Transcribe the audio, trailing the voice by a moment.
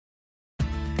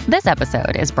This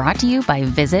episode is brought to you by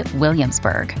Visit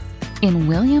Williamsburg. In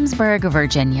Williamsburg,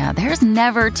 Virginia, there's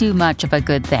never too much of a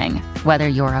good thing. Whether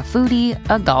you're a foodie,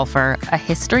 a golfer, a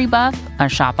history buff, a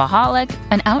shopaholic,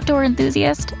 an outdoor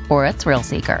enthusiast, or a thrill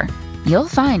seeker, you'll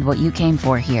find what you came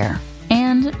for here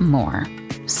and more.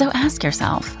 So ask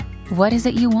yourself, what is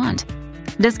it you want?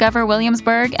 Discover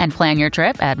Williamsburg and plan your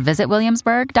trip at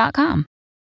visitwilliamsburg.com.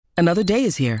 Another day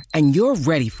is here, and you're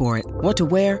ready for it. What to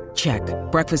wear? Check.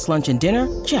 Breakfast, lunch, and dinner?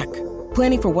 Check.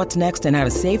 Planning for what's next and how to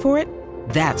save for it?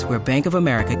 That's where Bank of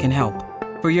America can help.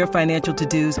 For your financial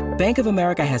to-dos, Bank of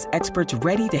America has experts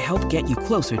ready to help get you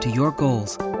closer to your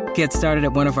goals. Get started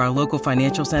at one of our local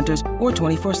financial centers or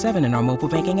 24/7 in our mobile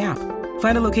banking app.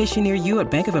 Find a location near you at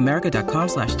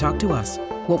bankofamerica.com/talktous.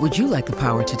 What would you like the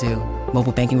power to do?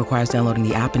 Mobile banking requires downloading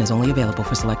the app and is only available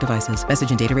for select devices. Message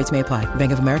and data rates may apply.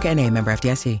 Bank of America N.A., member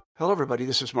FDIC. Hello, everybody.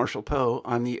 This is Marshall Poe.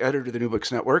 I'm the editor of the New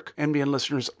Books Network. NBN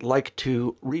listeners like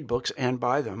to read books and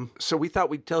buy them. So we thought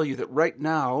we'd tell you that right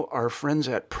now, our friends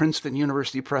at Princeton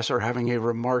University Press are having a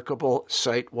remarkable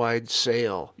site-wide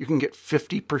sale. You can get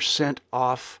 50%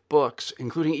 off books,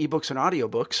 including ebooks and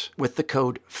audiobooks, with the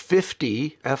code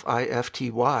 50,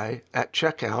 F-I-F-T-Y, at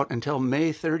checkout until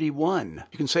May 31.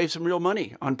 You can save some real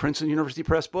money on Princeton University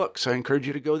Press books. I encourage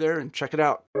you to go there and check it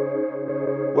out.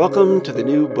 Welcome to the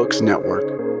New Books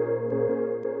Network.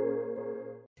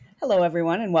 Hello,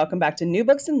 everyone, and welcome back to New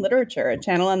Books in Literature, a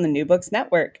channel on the New Books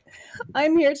Network.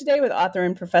 I'm here today with author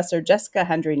and professor Jessica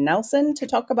Hendry Nelson to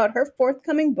talk about her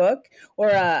forthcoming book,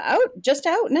 or just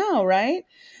out now, right?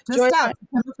 September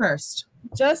 1st.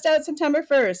 Just out September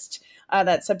 1st.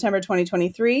 That's September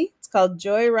 2023. It's called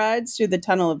Joy Rides Through the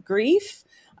Tunnel of Grief,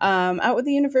 out with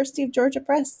the University of Georgia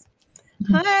Press.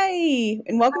 Hi,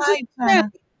 and welcome to the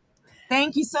program.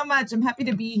 Thank you so much. I'm happy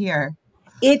to be here.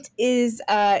 It is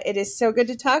so good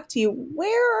to talk to you.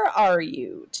 Where are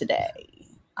you today?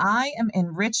 I am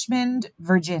in Richmond,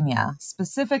 Virginia.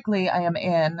 Specifically, I am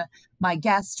in my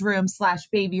guest room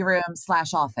 / baby room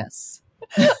 / office.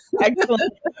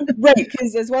 Excellent. Right,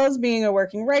 because as well as being a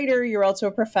working writer, you're also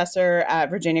a professor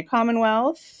at Virginia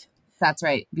Commonwealth. That's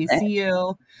right,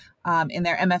 VCU, in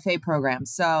their MFA program.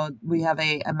 So we have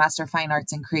a Master of Fine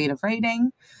Arts in Creative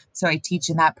Writing. So I teach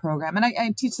in that program, and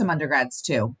I teach some undergrads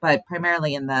too, but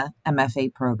primarily in the MFA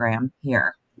program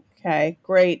here. Okay,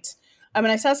 great. And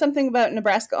I saw something about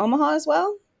Nebraska Omaha as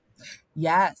well.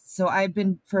 Yes. So I've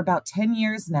been for about 10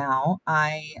 years now.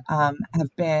 I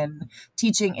have been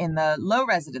teaching in the low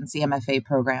residency MFA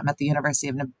program at the University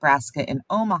of Nebraska in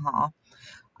Omaha.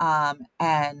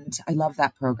 And I love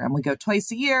that program. We go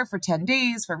twice a year for 10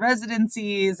 days for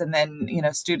residencies. And then,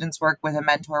 students work with a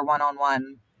mentor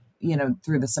one-on-one,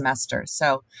 through the semester.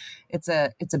 So it's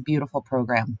a beautiful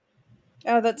program.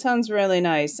 Oh, that sounds really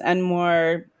nice. And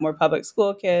more public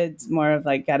school kids, more of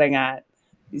like getting at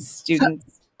these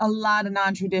students. A lot of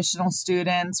non-traditional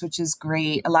students, which is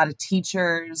great. A lot of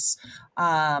teachers,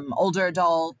 older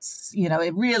adults,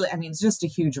 it's just a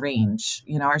huge range.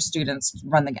 Our students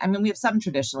we have some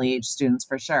traditionally aged students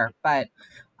for sure, but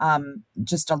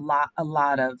just a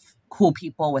lot of cool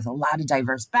people with a lot of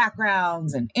diverse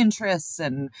backgrounds and interests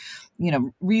and,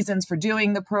 reasons for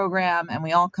doing the program. And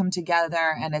we all come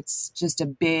together, and it's just a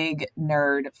big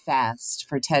nerd fest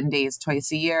for 10 days,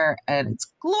 twice a year. And it's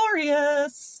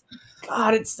glorious.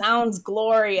 God, it sounds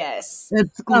glorious.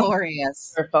 It's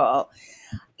glorious. Wonderful.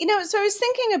 So I was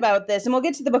thinking about this, and we'll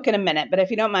get to the book in a minute, but if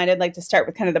you don't mind, I'd like to start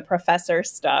with kind of the professor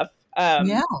stuff.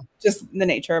 Just the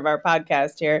nature of our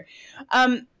podcast here.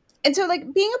 And so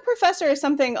being a professor is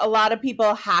something a lot of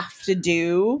people have to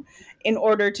do in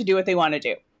order to do what they want to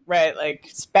do, right? Like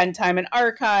spend time in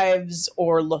archives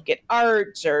or look at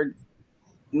art or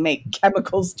make do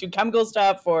chemical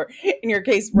stuff, or in your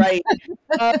case, write.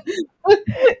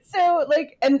 So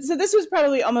this was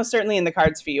probably almost certainly in the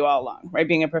cards for you all along, right?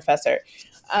 Being a professor.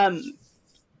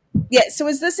 So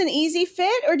was this an easy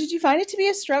fit, or did you find it to be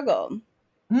a struggle?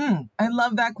 I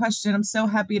love that question. I'm so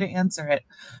happy to answer it.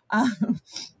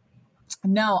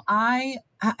 No, I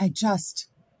just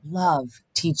love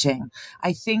teaching.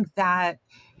 I think that,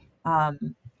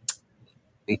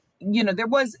 there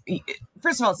was,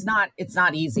 first of all, it's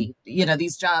not easy.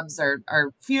 These jobs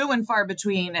are few and far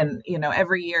between, and,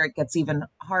 every year it gets even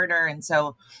harder. And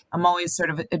so I'm always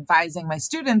sort of advising my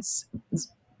students,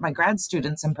 my grad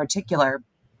students in particular,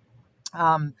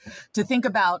 to think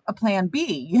about a plan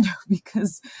B,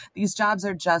 because these jobs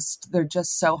they're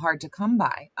just so hard to come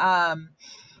by.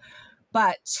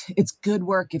 But it's good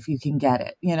work if you can get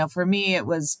it. For me, it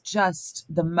was just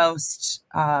the most,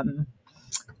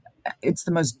 it's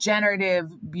the most generative,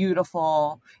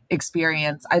 beautiful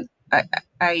experience.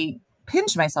 I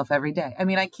pinch myself every day. I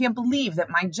mean, I can't believe that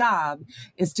my job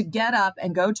is to get up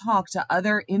and go talk to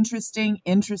other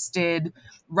interested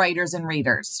writers and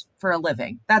readers for a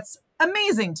living. That's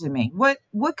amazing to me. What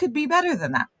could be better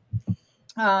than that?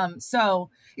 So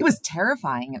it was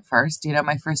terrifying at first,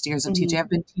 my first years of teaching. I've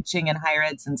been teaching in higher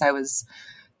ed since I was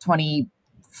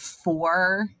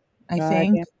 24, I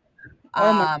think.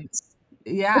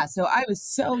 Yeah. So I was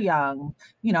so young,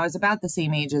 I was about the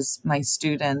same age as my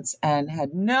students and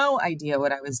had no idea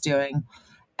what I was doing.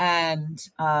 And,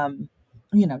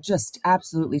 just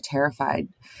absolutely terrified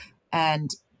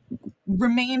and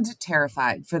remained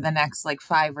terrified for the next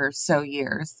 5 or so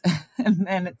years. And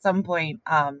then at some point,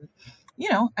 I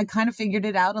kind of figured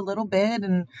it out a little bit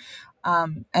and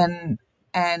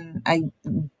I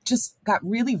just got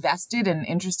really vested and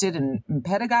interested in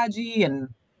pedagogy and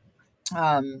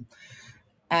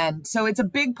so it's a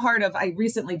big part of, I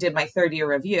recently did my 3rd-year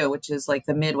review, which is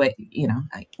the midway,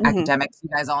 academics, you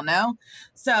guys all know.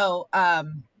 So,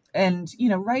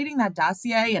 writing that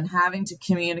dossier and having to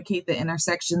communicate the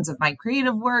intersections of my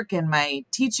creative work and my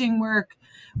teaching work,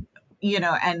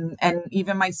 and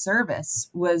even my service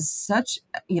was such,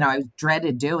 I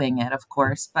dreaded doing it, of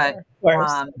course, but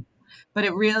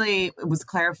it really was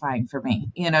clarifying for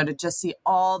me, to just see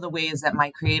all the ways that my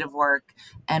creative work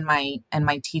and my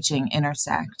teaching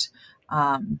intersect.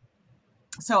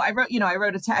 So I wrote,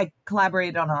 I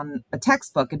collaborated on a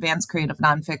textbook, Advanced Creative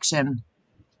Nonfiction,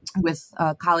 with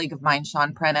a colleague of mine,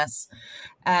 Sean Prentice.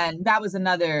 And that was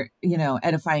another,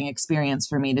 edifying experience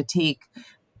for me to take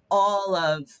all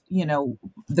of,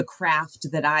 the craft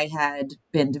that I had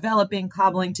been developing,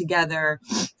 cobbling together,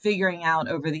 figuring out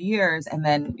over the years, and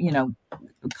then,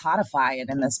 codify it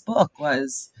in this book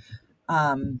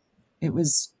it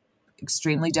was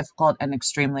extremely difficult and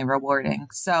extremely rewarding.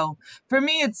 So for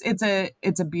me, it's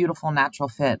a beautiful natural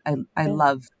fit. I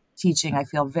love teaching. I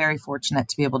feel very fortunate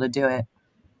to be able to do it.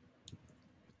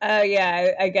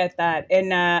 Yeah, I get that.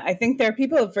 And I think there are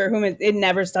people for whom it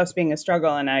never stops being a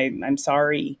struggle. And I'm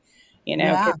sorry, it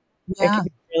can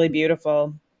be really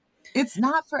beautiful. It's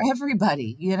not for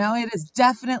everybody, it is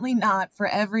definitely not for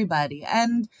everybody.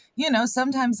 And,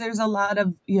 sometimes there's a lot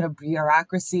of,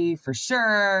 bureaucracy for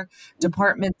sure,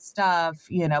 department stuff,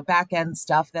 back end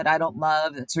stuff that I don't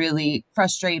love. That's really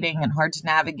frustrating and hard to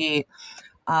navigate.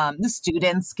 The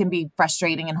students can be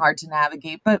frustrating and hard to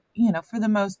navigate, but, for the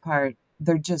most part,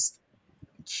 they're just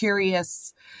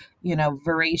curious,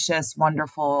 voracious,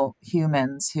 wonderful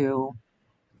humans who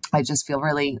I just feel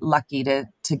really lucky to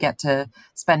get to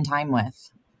spend time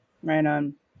with. Right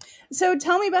on. So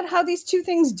tell me about how these two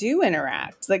things do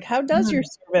interact. How does your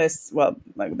service, well,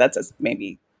 that's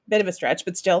maybe a bit of a stretch,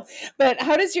 but still, but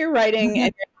how does your writing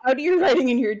and how do your writing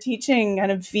and your teaching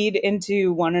kind of feed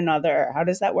into one another? How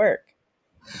does that work?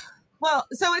 Well,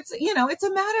 so it's a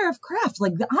matter of craft.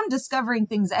 I'm discovering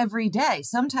things every day.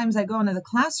 Sometimes I go into the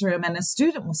classroom and a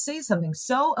student will say something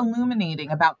so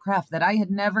illuminating about craft that I had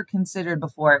never considered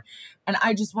before. And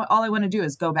all I want to do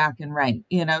is go back and write,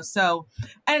 so,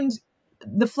 and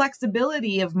the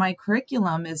flexibility of my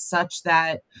curriculum is such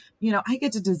that, I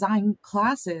get to design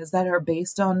classes that are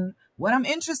based on what I'm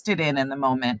interested in the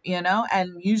moment,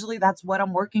 and usually that's what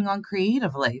I'm working on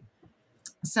creatively.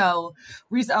 So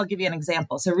I'll give you an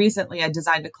example. So recently I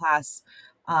designed a class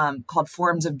called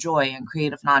Forms of Joy in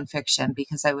Creative Nonfiction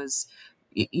because I was,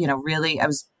 I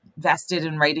was vested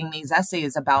in writing these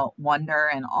essays about wonder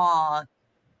and awe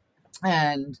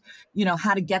and,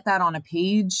 how to get that on a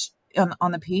page,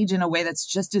 on the page in a way that's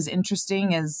just as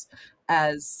interesting as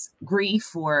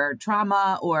grief or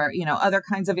trauma or, other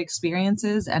kinds of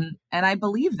experiences. And I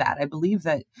believe that. I believe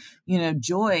that,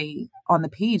 joy on the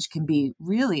page can be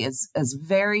really as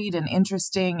varied and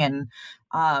interesting and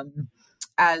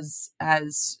as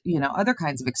other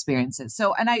kinds of experiences.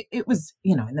 So, and it was,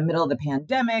 in the middle of the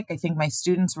pandemic, I think my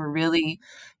students were really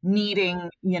needing,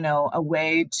 a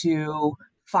way to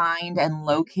find and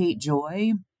locate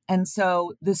joy. And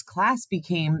so this class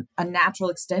became a natural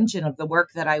extension of the work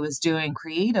that I was doing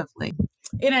creatively.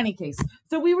 In any case,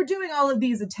 so we were doing all of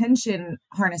these attention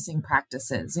harnessing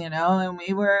practices, and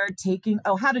we were taking,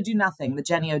 How to Do Nothing, the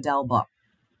Jenny Odell book.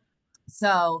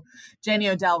 So Jenny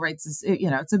Odell writes this,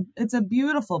 it's a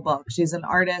beautiful book. She's an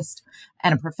artist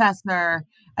and a professor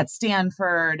at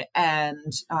Stanford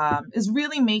and is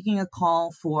really making a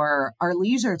call for our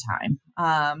leisure time,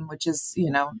 which is,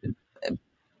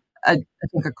 I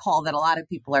think a call that a lot of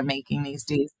people are making these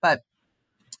days, but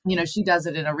she does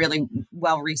it in a really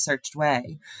well-researched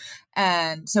way.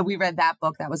 And so we read that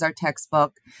book. That was our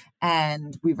textbook.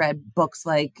 And we read books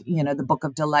like, The Book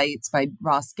of Delights by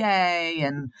Ross Gay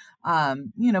and,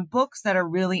 books that are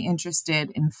really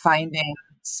interested in finding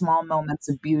small moments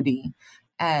of beauty.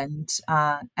 And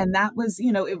that was,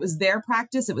 it was their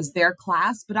practice, it was their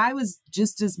class, but I was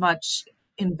just as much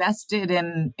invested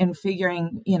in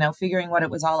figuring what it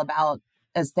was all about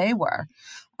as they were.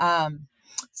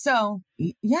 So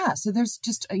there's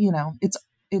just,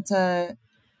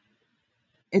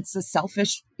 it's a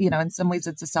selfish, in some ways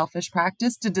it's a selfish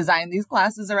practice to design these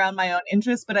classes around my own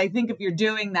interests. But I think if you're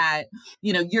doing that,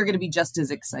 you're going to be just as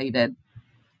excited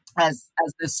as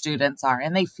the students are.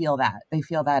 And they feel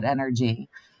that energy.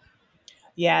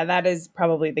 Yeah, that is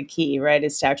probably the key, right?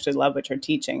 Is to actually love what you're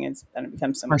teaching. Then it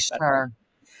becomes so much better.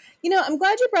 I'm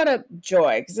glad you brought up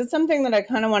joy, because it's something that I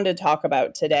kind of wanted to talk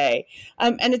about today.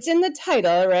 And it's in the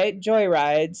title, right? Joy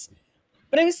rides.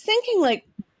 But I was thinking, like,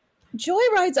 joy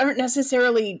rides aren't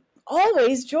necessarily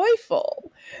always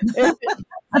joyful.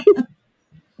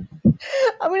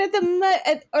 I mean,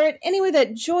 anyway,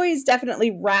 that joy is definitely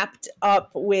wrapped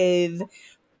up with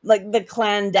like the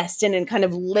clandestine and kind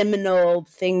of liminal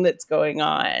thing that's going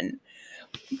on.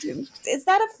 Is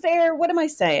that what am I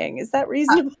saying? Is that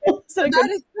reasonable? That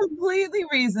is completely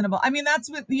reasonable. I mean,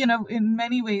 that's what, in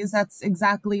many ways, that's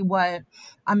exactly what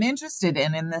I'm interested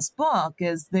in this book,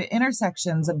 is the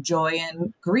intersections of joy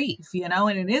and grief, and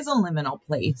it is a liminal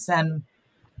place. And,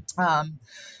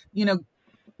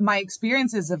 my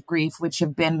experiences of grief, which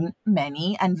have been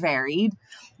many and varied,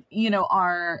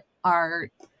 are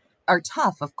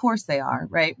tough. Of course they are,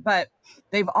 right? But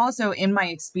they've also, in my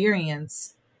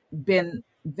experience, been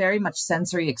very much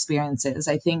sensory experiences.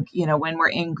 I think, when we're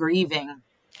in grieving,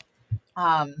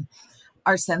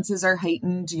 our senses are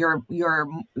heightened. You're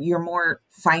more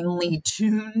finely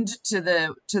tuned to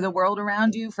the world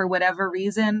around you for whatever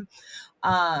reason.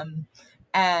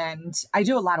 And I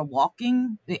do a lot of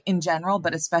walking in general,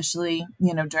 but especially,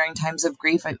 during times of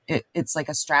grief, it's like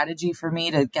a strategy for me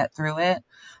to get through it.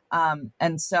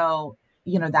 And so,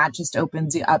 that just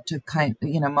opens you up to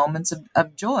moments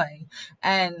of joy.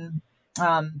 And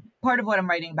part of what I'm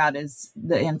writing about is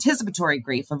the anticipatory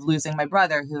grief of losing my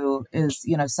brother, who is,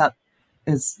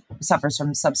 suffers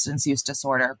from substance use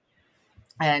disorder.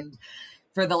 And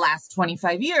for the last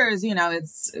 25 years,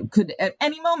 could at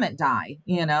any moment die,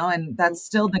 and that's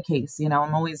still the case. I'm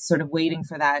always sort of waiting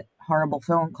for that horrible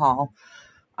phone call.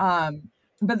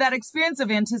 But that experience of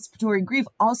anticipatory grief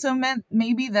also meant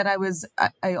maybe that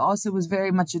I also was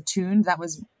very much attuned. That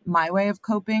was my way of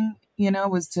coping,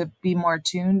 was to be more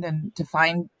attuned and to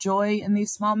find joy in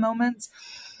these small moments.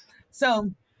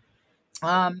 So,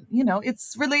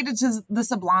 it's related to the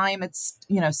sublime. It's,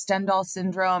 Stendhal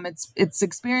syndrome. It's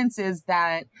experiences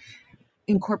that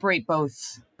incorporate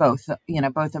both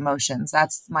emotions.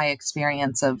 That's my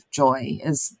experience of joy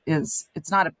is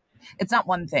it's not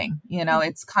one thing,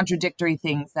 it's contradictory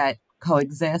things that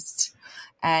coexist,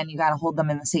 and you got to hold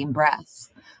them in the same breath,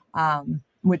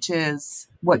 which is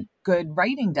what good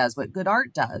writing does, what good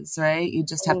art does, right? You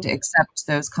just have to accept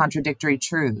those contradictory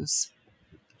truths.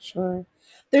 Sure.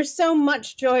 There's so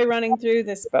much joy running through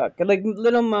this book, like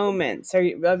little moments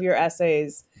of your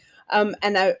essays. And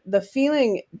the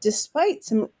feeling, despite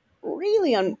some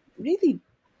really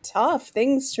tough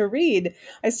things to read,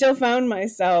 I still found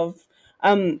myself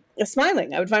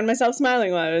smiling. I would find myself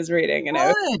smiling while I was reading. And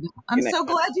I'm so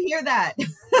glad to hear that.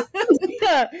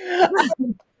 Yeah.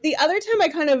 The other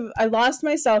time I lost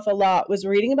myself a lot was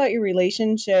reading about your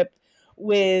relationship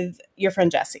with your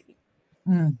friend Jessie.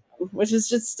 Which is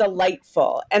just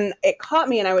delightful. And it caught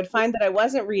me, and I would find that I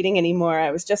wasn't reading anymore. I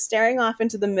was just staring off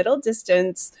into the middle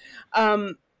distance,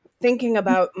 thinking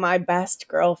about my best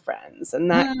girlfriends and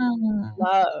that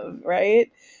love,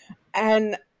 right?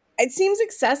 And it seems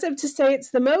excessive to say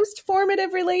it's the most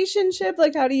formative relationship.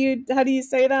 Like, how do you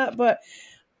say that? But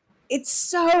it's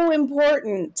so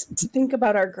important to think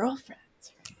about our girlfriends.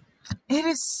 It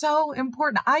is so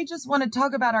important. I just want to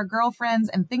talk about our girlfriends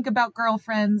and think about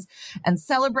girlfriends and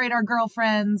celebrate our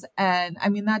girlfriends. And I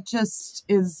mean, that just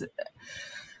is,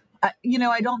 I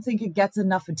don't think it gets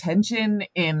enough attention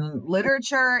in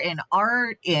literature, in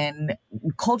art,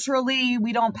 culturally.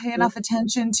 We don't pay enough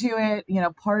attention to it.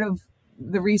 Part of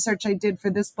the research I did for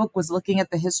this book was looking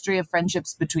at the history of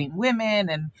friendships between women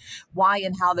and why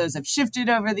and how those have shifted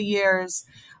over the years.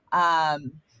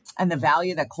 And the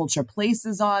value that culture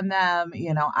places on them.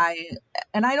 I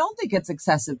don't think it's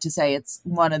excessive to say it's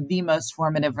one of the most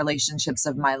formative relationships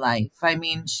of my life. I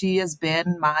mean, she has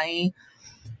been my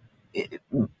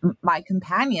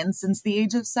companion since the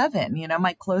age of 7,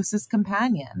 my closest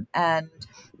companion, and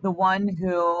the one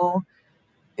who,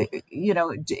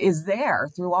 is there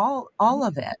through all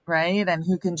of it. Right. And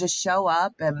who can just show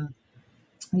up and,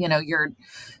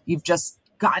 you've just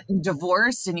gotten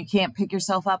divorced and you can't pick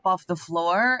yourself up off the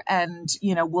floor, and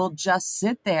we'll just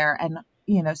sit there and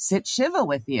sit Shiva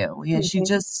with you. She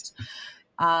just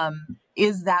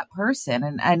is that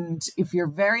person. And if you're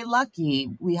very lucky,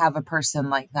 we have a person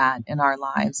like that in our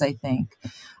lives, I think.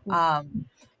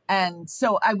 And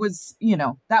so I was,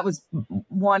 that was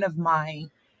one of my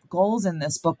goals in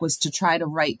this book, was to try to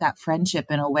write that friendship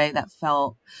in a way that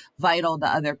felt vital to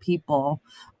other people.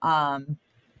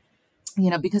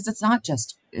 Because it's not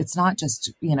just,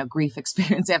 grief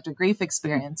experience after grief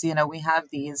experience. We have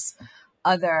these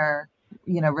other,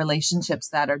 relationships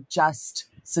that are just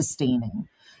sustaining.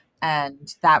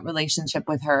 And that relationship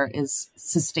with her is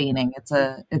sustaining.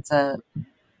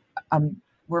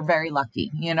 We're very lucky,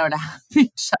 to have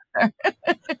each other.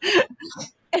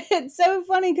 It's so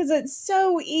funny because it's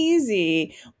so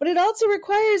easy, but it also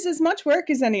requires as much work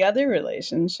as any other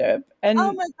relationship. And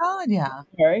oh my God, yeah.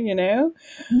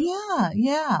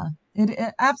 Yeah.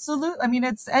 It absolutely. I mean,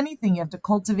 it's anything. You have to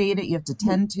cultivate it. You have to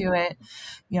tend to it.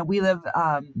 We live,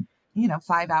 5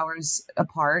 hours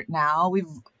apart now.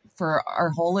 For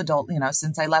our whole adult,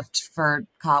 since I left for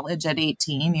college at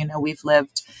 18, we've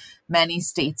lived many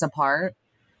states apart.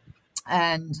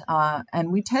 And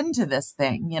we tend to this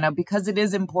thing, because it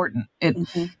is important.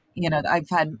 I've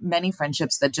had many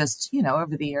friendships that just,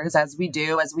 over the years, as we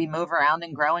move around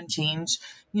and grow and change,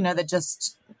 that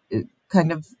just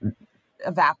kind of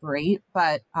evaporate,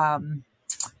 but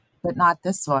not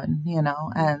this one,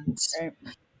 and right.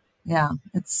 Yeah,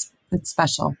 it's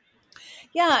special.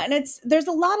 Yeah. And there's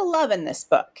a lot of love in this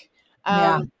book.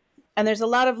 And there's a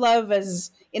lot of love as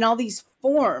in all these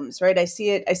forms, right? I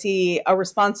see a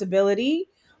responsibility.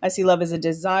 I see love as a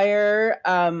desire.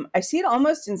 I see it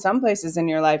almost in some places in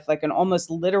your life, like an almost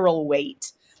literal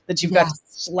weight that you've got to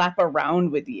slap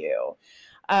around with you.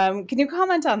 Can you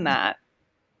comment on that?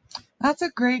 That's a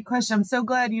great question. I'm so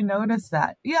glad you noticed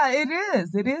that. Yeah, it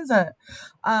is. It is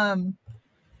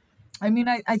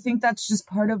I think that's just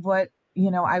part of what,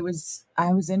 I was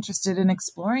interested in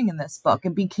exploring in this book.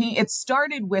 It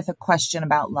started with a question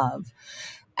about love.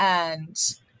 And,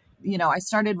 I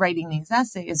started writing these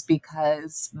essays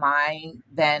because my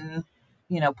then,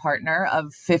 partner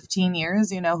of 15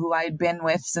 years, who I had been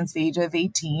with since the age of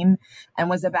 18 and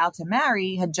was about to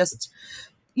marry, had just,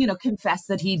 confessed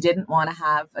that he didn't want to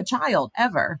have a child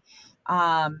ever.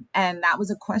 And that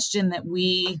was a question that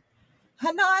we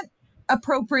had not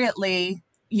appropriately,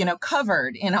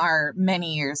 covered in our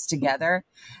many years together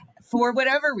for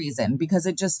whatever reason, because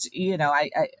it just,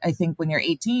 I think when you're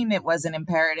 18, it wasn't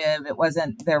imperative.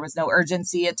 There was no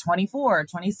urgency at 24,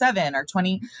 27 or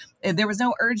 20. There was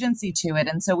no urgency to it.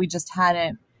 And so we just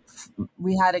hadn't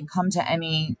come to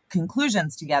any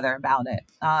conclusions together about it.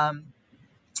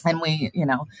 And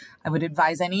I would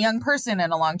advise any young person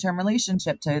in a long-term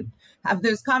relationship to have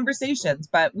those conversations,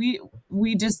 but we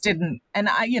just didn't. And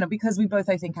because we both,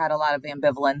 I think, had a lot of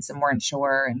ambivalence and weren't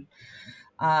sure.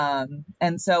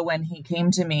 And so when he came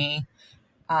to me,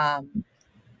 a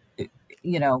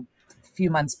few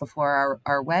months before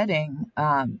our wedding,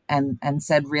 and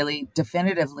said really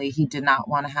definitively, he did not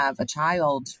want to have a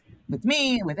child with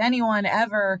me, with anyone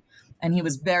ever. And he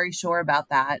was very sure about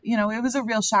that. It was a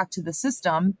real shock to the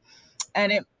system,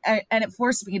 and it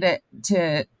forced me to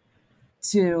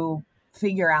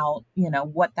figure out,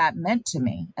 what that meant to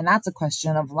me. And that's a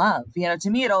question of love. To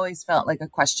me, it always felt like a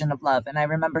question of love. And I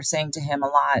remember saying to him a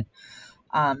lot,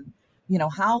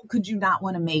 how could you not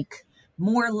want to make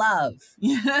more love?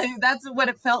 That's what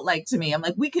it felt like to me. I'm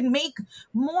like, we can make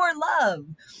more love.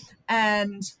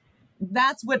 And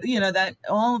that's what, that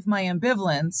all of my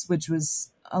ambivalence, which was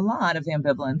a lot of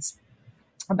ambivalence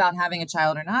about having a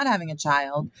child or not having a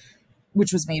child,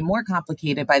 which was made more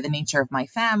complicated by the nature of my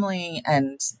family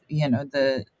and,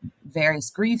 the various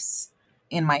griefs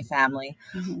in my family,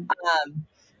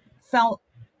 felt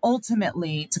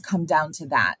ultimately to come down to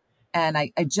that. And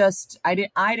I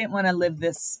didn't want to live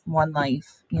this one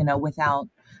life, without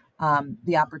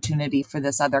the opportunity for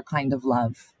this other kind of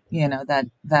love, that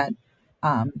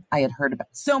I had heard about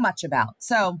so much about.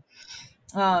 So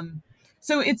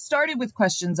it started with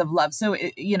questions of love. So,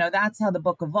 that's how the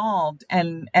book evolved.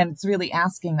 And it's really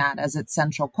asking that as its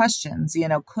central questions.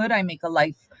 Could I make a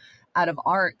life out of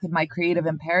art? Could my creative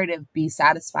imperative be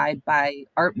satisfied by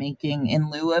art making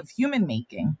in lieu of human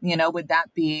making? Would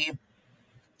that be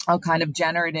a kind of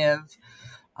generative,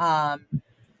 would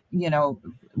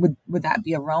that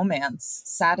be a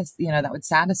romance that would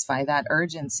satisfy that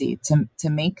urgency to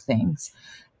make things?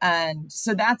 And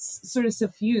so that's sort of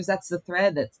suffused. That's the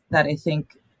thread that I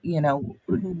think,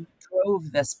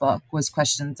 drove this book, was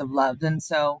questions of love. And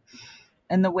so,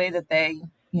 and the way that they,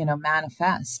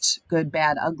 manifest, good,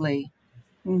 bad, ugly,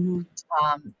 in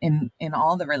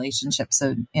all the relationships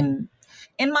in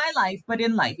in my life, but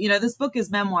in life. This book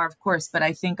is memoir, of course, but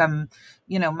I think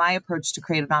my approach to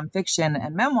creative nonfiction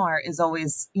and memoir is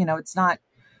always, it's not,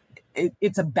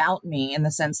 it's about me in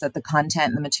the sense that the content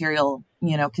and the material,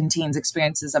 contains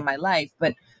experiences of my life,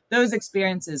 but those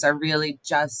experiences are really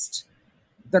just,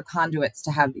 they're conduits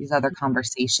to have these other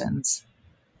conversations.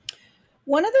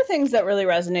 One of the things that really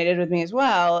resonated with me as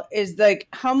well is like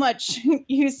how much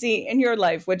you see in your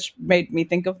life, which made me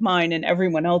think of mine and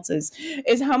everyone else's,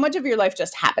 is how much of your life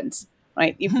just happens,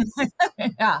 right?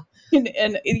 Yeah.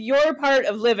 And your part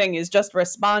of living is just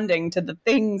responding to the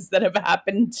things that have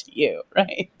happened to you,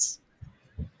 right?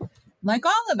 Like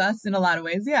all of us in a lot of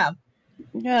ways. Yeah.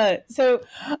 Yeah. So,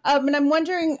 and I'm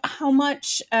wondering how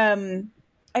much, I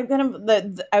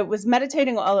was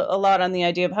meditating a lot on the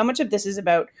idea of how much of this is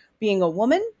about being a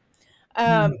woman,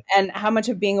 and how much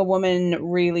of being a woman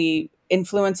really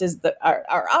influences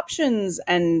our options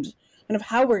and kind of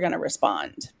how we're going to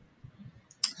respond.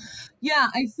 Yeah,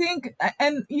 I think,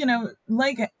 and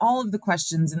like all of the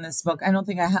questions in this book, I don't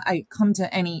think I come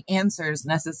to any answers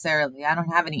necessarily. I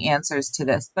don't have any answers to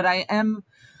this, but I am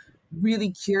really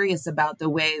curious about the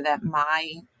way that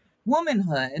my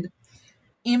womanhood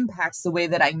impacts the way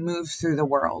that I move through the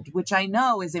world, which I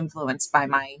know is influenced by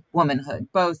my womanhood,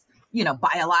 both,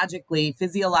 biologically,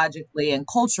 physiologically, and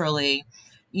culturally.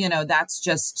 That's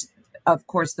just, of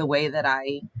course, the way that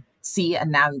I see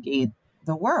and navigate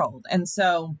the world. And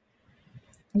so,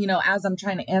 as I'm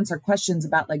trying to answer questions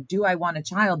about like, do I want a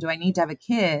child? Do I need to have a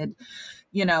kid,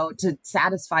 to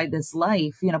satisfy this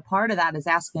life? Part of that is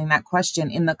asking that question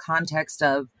in the context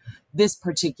of this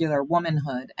particular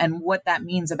womanhood and what that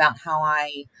means about how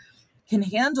I can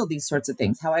handle these sorts of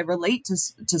things, how I relate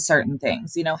to certain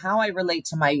things, how I relate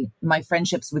to my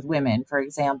friendships with women, for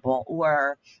example,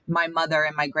 or my mother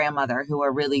and my grandmother, who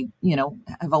are really,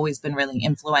 have always been really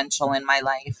influential in my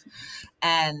life.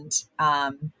 And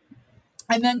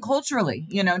then culturally,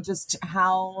 just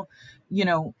how,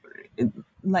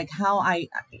 like how I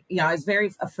was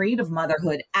very afraid of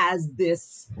motherhood as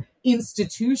this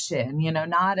institution,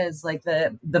 not as like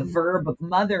the verb of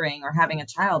mothering or having a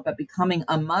child, but becoming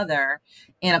a mother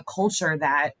in a culture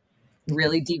that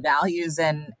really devalues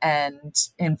and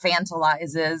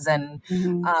infantilizes and,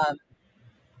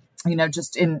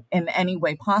 just in any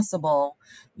way possible,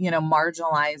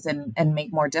 marginalize and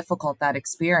make more difficult that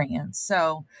experience.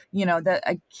 So, that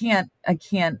I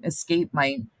can't escape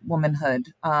my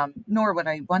womanhood, nor would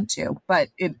I want to, but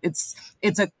it's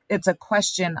a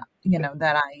question,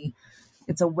 that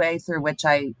it's a way through which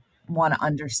I want to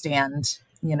understand,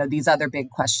 these other big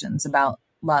questions about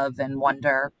love and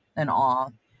wonder and awe.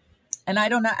 And I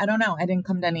don't know. I didn't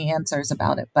come to any answers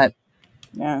about it, but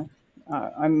yeah.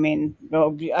 I mean,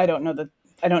 well, I don't know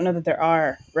that there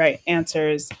are right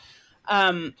answers.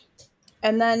 And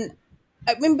then,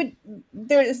 I mean, but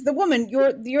there's the woman.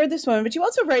 You're this woman, but you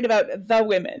also write about the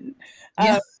women.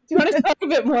 Yeah. Do you want to talk a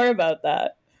bit more about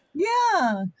that?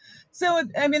 Yeah. So,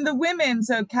 I mean, the women.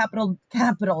 So capital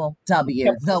W.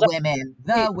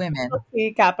 The women.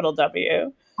 Capital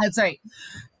W. That's right.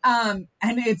 And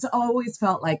it's always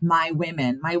felt like my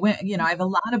women, I have a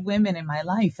lot of women in my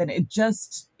life, and it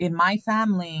just, in my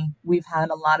family, we've had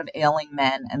a lot of ailing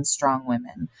men and strong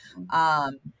women.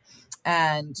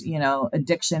 And,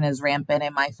 addiction is rampant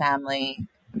in my family.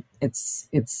 It's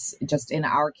just, in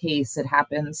our case, it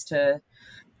happens to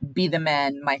be the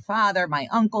men, my father, my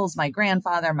uncles, my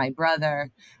grandfather, my brother.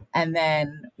 And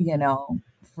then,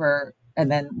 and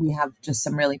then we have just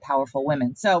some really powerful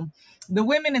women. So the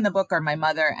women in the book are my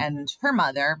mother and her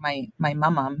mother, my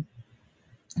mom,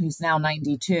 who's now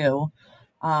 92,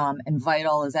 and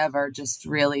vital as ever, just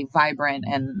really vibrant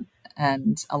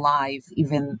and alive,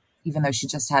 even though she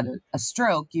just had a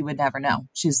stroke. You would never know.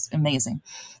 She's amazing.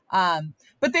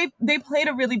 But they played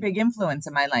a really big influence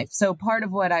in my life. So part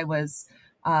of what I was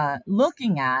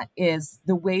looking at is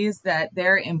the ways that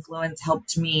their influence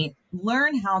helped me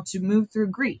learn how to move through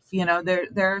grief. There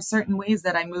are certain ways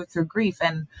that I move through grief,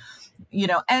 and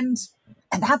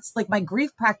that's like my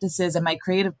grief practices and my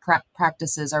creative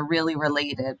practices are really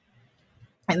related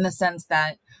in the sense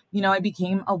that, I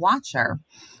became a watcher.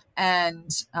 And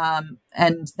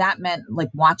that meant like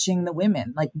watching the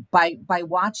women, like by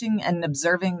watching and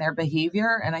observing their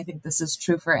behavior. And I think this is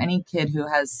true for any kid who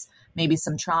has maybe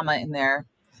some trauma in there.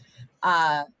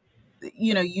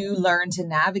 You learn to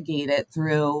navigate it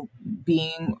through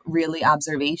being really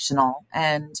observational.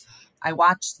 And I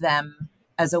watched them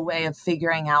as a way of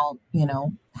figuring out,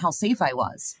 how safe I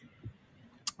was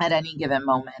at any given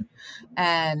moment.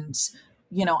 And,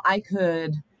 I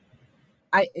could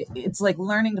it's like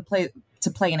learning to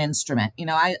play an instrument. You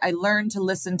know, I learned to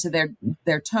listen to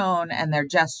their tone and their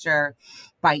gesture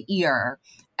by ear,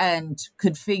 and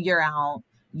could figure out,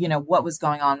 you know, what was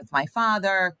going on with my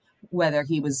father, whether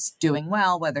he was doing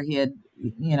well, whether he had,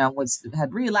 you know,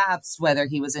 had relapsed, whether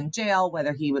he was in jail,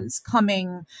 whether he was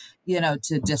coming, you know,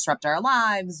 to disrupt our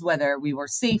lives, whether we were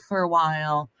safe for a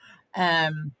while.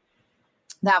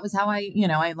 That was how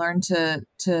I learned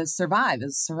to survive,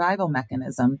 as a survival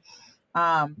mechanism.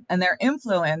 And their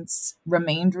influence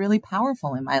remained really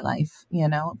powerful in my life, you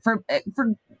know, for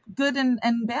good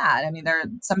and bad. I mean, there are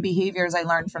some behaviors I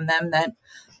learned from them that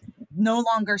no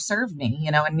longer serve me,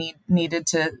 you know, and needed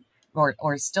to,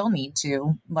 or still need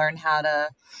to learn how to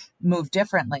move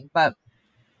differently. But,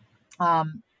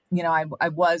 you know, I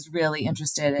was really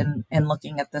interested in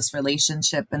looking at this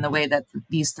relationship and the way that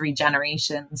these three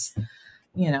generations,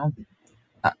 you know,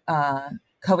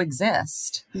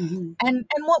 coexist, mm-hmm. and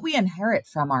what we inherit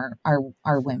from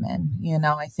our women. You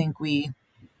know, I think we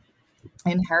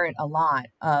inherit a lot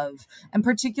of, and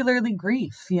particularly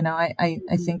grief. You know, I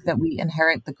think that we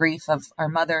inherit the grief of our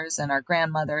mothers and our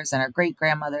grandmothers and our great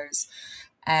grandmothers.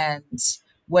 And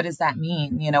what does that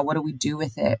mean? You know, what do we do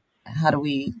with it? How do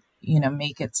we, you know,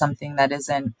 make it something that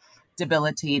isn't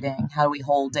debilitating? How do we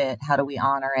hold it? How do we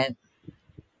honor it?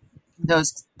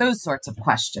 Those sorts of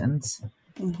questions.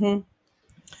 Mm-hmm.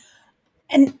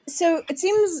 And so it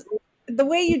seems the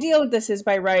way you deal with this is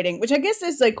by writing, which I guess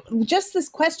is like just this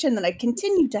question that I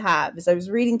continue to have as I was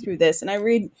reading through this. And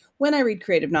when I read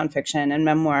creative nonfiction and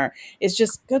memoir, it's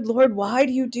just, good Lord, why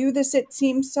do you do this? It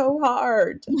seems so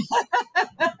hard.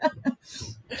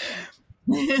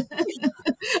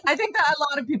 I think that a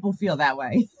lot of people feel that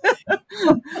way.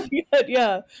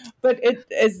 Yeah. But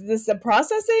is this a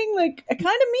processing? Like, I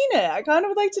kind of mean it. I kind of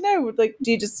would like to know, like,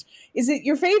 is it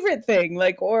your favorite thing?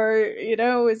 Like, or, you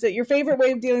know, is it your favorite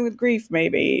way of dealing with grief?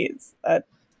 Maybe it's that.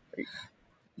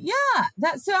 Yeah,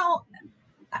 that's a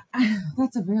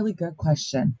really good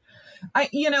question.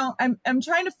 I'm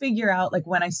trying to figure out, like,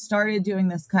 when I started doing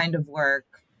this kind of work,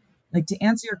 like, to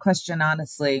answer your question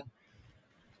honestly,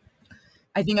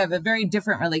 I think I have a very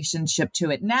different relationship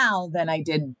to it now than I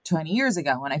did 20 years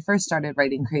ago when I first started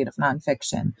writing creative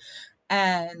nonfiction.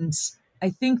 And I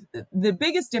think the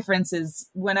biggest difference is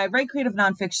when I write creative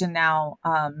nonfiction now,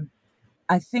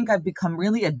 I think I've become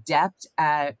really adept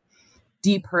at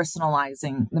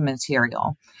depersonalizing the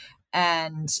material.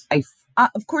 And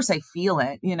of course I feel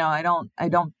it, you know, I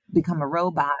don't become a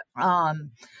robot.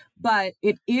 But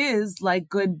it is like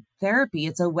good therapy.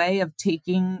 It's a way of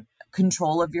taking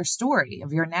control of your story,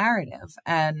 of your narrative.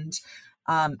 And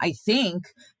I think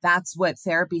that's what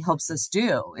therapy helps us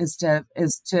do, is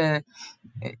to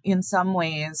in some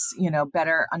ways, you know,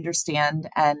 better understand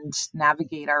and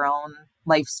navigate our own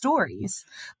life stories.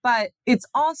 But it's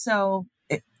also,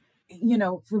 you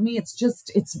know, for me, it's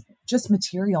just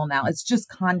material now. It's just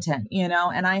content, you know,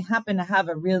 and I happen to have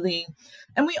and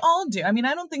we all do. I mean,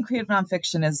 I don't think creative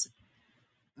nonfiction is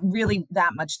really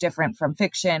that much different from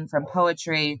fiction, from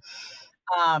poetry,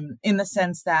 in the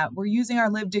sense that we're using our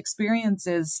lived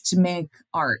experiences to make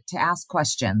art, to ask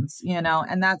questions, you know,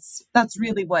 and that's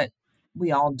really what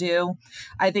we all do.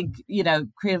 I think, you know,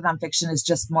 creative nonfiction is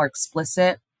just more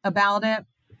explicit about it.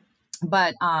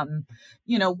 But,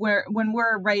 you know, when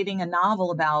we're writing a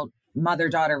novel about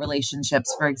mother-daughter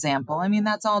relationships, for example, I mean,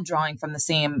 that's all drawing from the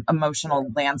same emotional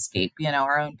landscape, you know,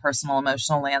 our own personal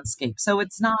emotional landscape. So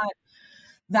it's not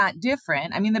that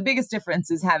different. I mean, the biggest difference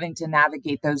is having to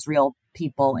navigate those real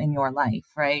people in your life,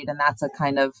 right? And that's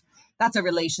a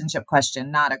relationship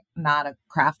question, not a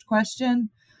craft question.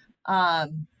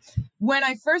 When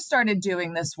I first started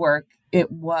doing this work, it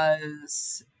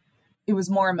was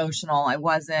more emotional. I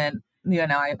wasn't, you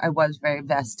know, I was very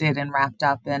vested and wrapped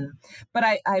up in, but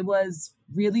I was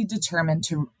really determined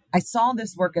I saw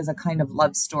this work as a kind of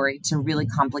love story to really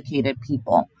complicated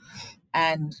people.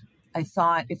 And I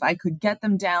thought if I could get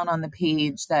them down on the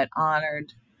page that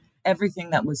honored everything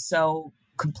that was so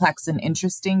complex and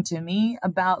interesting to me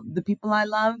about the people I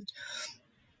loved,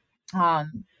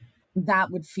 that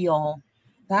would feel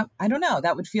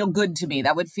good to me.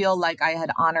 That would feel like I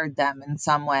had honored them in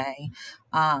some way,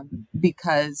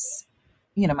 because,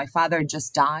 you know, my father had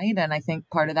just died. And I think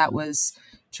part of that was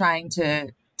trying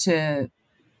to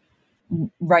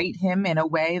write him in a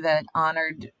way that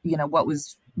honored, you know, what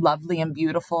was lovely and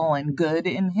beautiful and good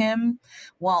in him,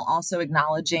 while also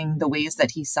acknowledging the ways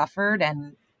that he suffered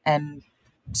and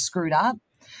screwed up.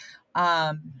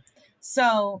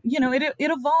 So, you know, it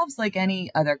evolves like any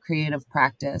other creative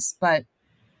practice, but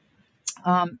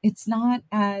it's not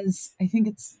as, I think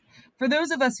it's, for those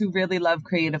of us who really love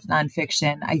creative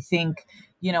nonfiction, I think,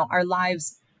 you know, our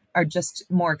lives are just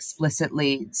more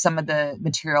explicitly some of the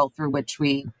material through which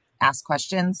we ask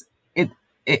questions.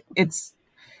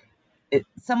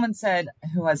 Someone said,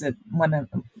 who was it? One of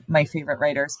my favorite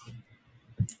writers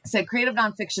said, creative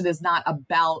nonfiction is not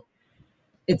about,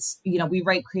 we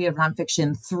write creative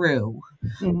nonfiction through.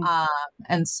 Mm-hmm.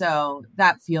 And so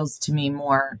that feels to me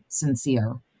more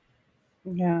sincere.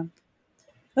 Yeah.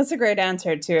 That's a great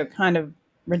answer to a kind of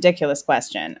ridiculous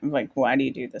question of like, why do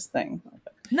you do this thing?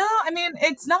 No, I mean,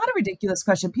 it's not a ridiculous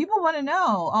question. People want to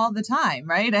know all the time,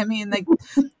 right? I mean, like,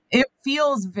 it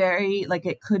feels very like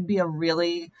it could be a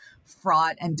really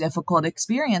fraught and difficult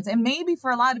experience. And maybe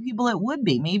for a lot of people, it would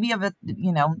be. Maybe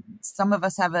some of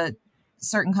us have a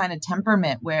certain kind of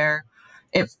temperament where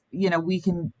if, we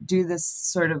can do this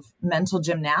sort of mental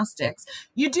gymnastics.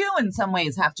 You do in some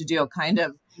ways have to do a kind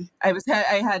of, I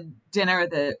had dinner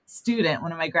with a student,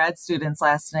 one of my grad students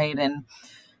last night, and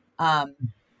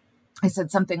I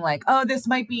said something like, oh, this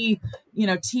might be,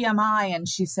 TMI. And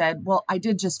she said, well, I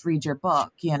did just read your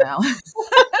book, Yeah.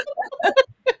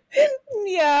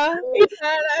 And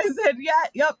I said, yeah,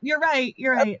 yep, you're right.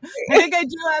 I think I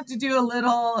do have to do a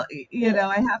little,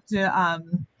 I have to,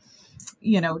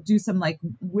 do some like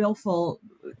willful,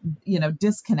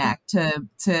 disconnect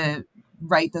to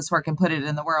write this work and put it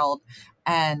in the world.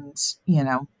 And,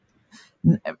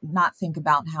 not think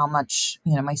about how much,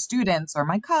 my students or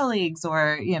my colleagues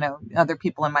or, other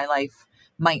people in my life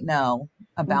might know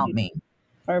about Mm-hmm. me.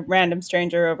 Or random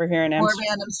stranger over here in Amsterdam. Or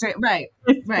random stranger.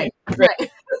 Right.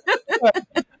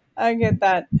 I get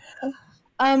that.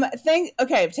 I've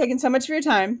taken so much of your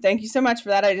time. Thank you so much for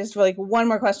that. I just like one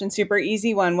more question, super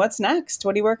easy one. What's next?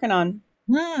 What are you working on?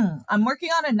 I'm working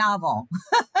on a novel.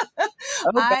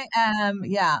 Okay.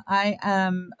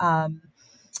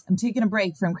 I'm taking a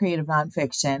break from creative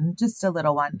nonfiction, just a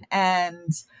little one.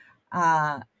 And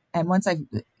once I,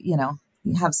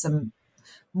 have some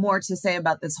more to say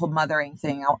about this whole mothering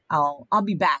thing, I'll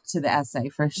be back to the essay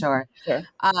for sure. Sure.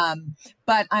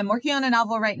 But I'm working on a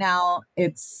novel right now.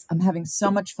 I'm having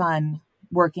so much fun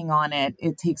working on it.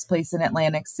 It takes place in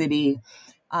Atlantic City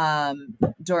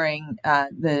during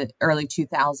the early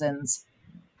 2000s,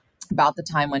 about the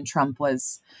time when Trump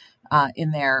was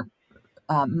in there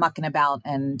mucking about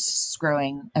and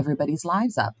screwing everybody's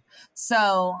lives up.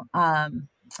 So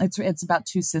it's about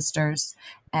two sisters,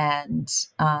 and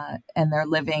they're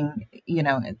living.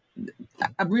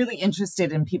 I'm really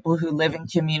interested in people who live in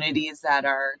communities that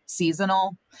are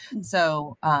seasonal.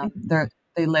 So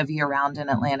they live year round in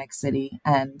Atlantic City,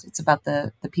 and it's about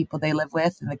the people they live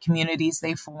with and the communities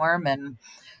they form and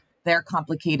their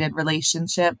complicated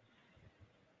relationship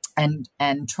and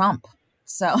Trump.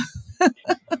 So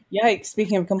Yikes.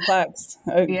 Speaking of complex,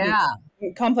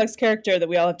 complex character that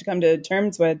we all have to come to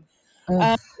terms with.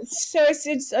 So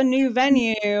it's a new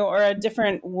venue or a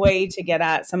different way to get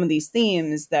at some of these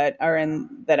themes that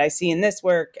I see in this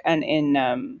work and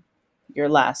in your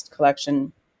last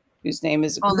collection, whose name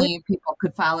is Only People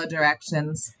Could Follow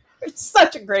Directions. It's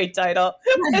such a great title.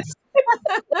 And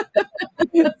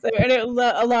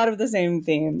a lot of the same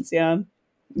themes. Yeah,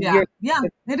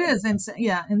 it is. And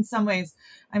in some ways,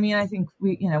 I mean, I think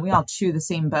we all chew the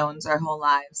same bones our whole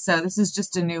lives. So this is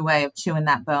just a new way of chewing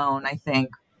that bone, I think.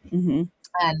 Mm-hmm.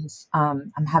 And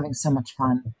I'm having so much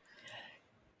fun.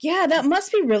 Yeah, that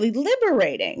must be really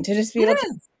liberating to just be able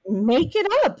to make it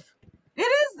up.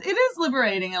 It is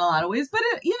liberating in a lot of ways, but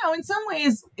in some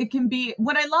ways it can be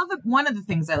what I love. One of the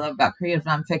things I love about creative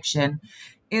nonfiction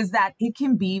is that it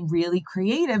can be really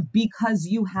creative because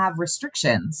you have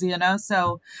restrictions,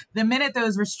 so the minute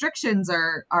those restrictions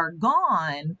are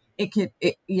gone, it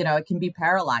can be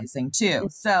paralyzing too.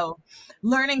 So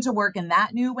learning to work in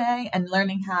that new way and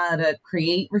learning how to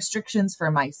create restrictions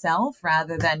for myself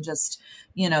rather than just,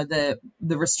 the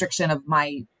restriction of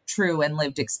my true and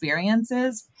lived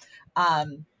experiences.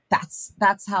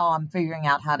 That's how I'm figuring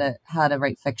out how to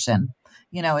write fiction,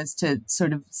 is to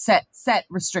sort of set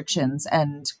restrictions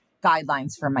and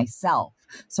guidelines for myself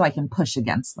so I can push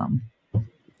against them.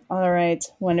 All right.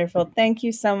 Wonderful. Thank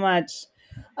you so much.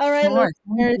 All right. Sure,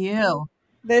 thank you.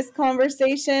 This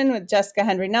conversation with Jessica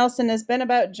Hendry Nelson has been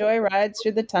about Joyrides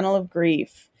Through the Tunnel of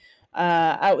Grief.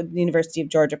 Out with the University of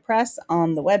Georgia Press.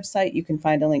 On the website, you can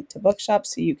find a link to bookshop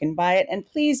so you can buy it. And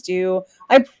please do.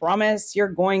 I promise you're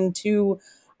going to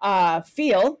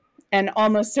feel and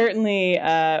almost certainly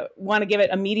want to give it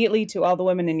immediately to all the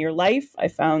women in your life. I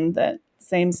found that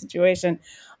same situation.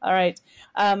 All right.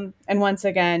 And once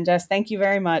again, Jess, thank you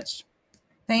very much.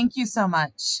 Thank you so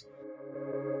much.